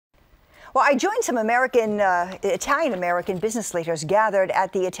Well, I joined some Italian-American business leaders gathered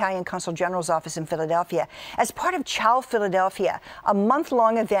at the Italian Consul General's office in Philadelphia as part of Ciao Philadelphia, a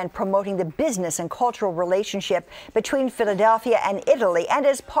month-long event promoting the business and cultural relationship between Philadelphia and Italy. And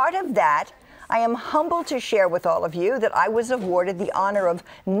as part of that, I am humbled to share with all of you that I was awarded the honor of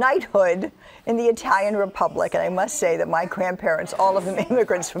knighthood in the Italian Republic. And I must say that my grandparents, all of them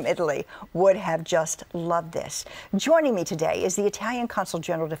immigrants from Italy, would have just loved this. Joining me today is the Italian Consul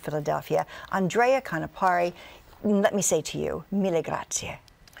General to Philadelphia, Andrea Canepari. Let me say to you, mille grazie.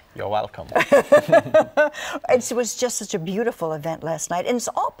 You're welcome. It was just such a beautiful event last night, and it's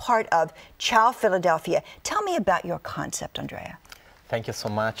all part of Ciao Philadelphia. Tell me about your concept, Andrea. Thank you so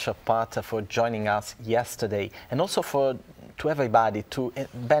much, Pat, for joining us yesterday, and also to everybody to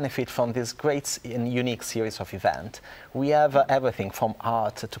benefit from this great and unique series of events. We have everything from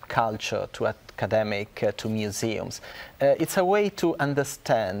art to culture to academic to museums. It's a way to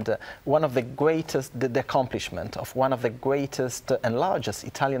understand one of the greatest, the accomplishment of one of the greatest and largest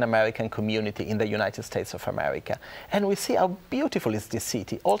Italian-American community in the United States of America. And we see how beautiful is this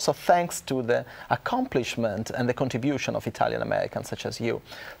city, also thanks to the accomplishment and the contribution of Italian-Americans such as you.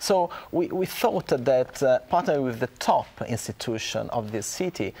 So we thought that partnering with the top institution of this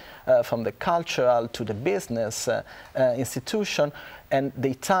city, from the cultural to the business institution, and the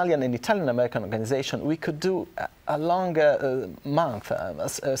Italian and Italian-American organization, we could do a longer month,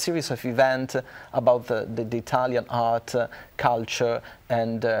 a series of events about the Italian art, culture,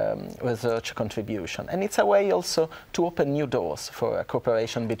 and research contribution. And it's a way also to open new doors for a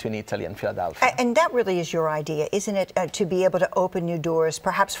cooperation between Italy and Philadelphia. And that really is your idea, isn't it? To be able to open new doors,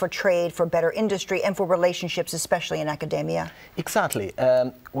 perhaps for trade, for better industry, and for relationships, especially in academia? Exactly.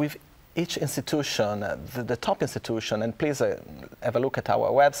 With each institution, the top institution, and please have a look at our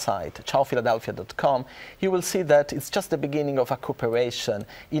website, ciaophiladelphia.com, you will see that it's just the beginning of a cooperation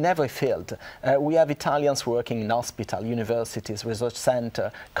in every field. We have Italians working in hospital, universities, research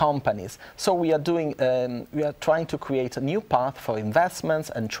center, companies. So we are trying to create a new path for investments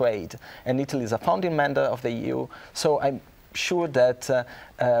and trade. And Italy is a founding member of the EU, so I'm sure that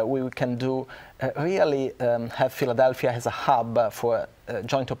we can do really have Philadelphia as a hub for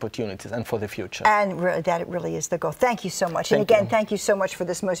joint opportunities and for the future. And that really is the goal. Thank you so much. And again, thank you so much for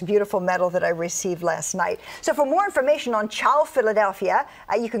this most beautiful medal that I received last night. So for more information on Ciao Philadelphia,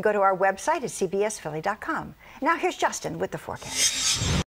 you can go to our website at cbsphilly.com. Now here's Justin with the forecast.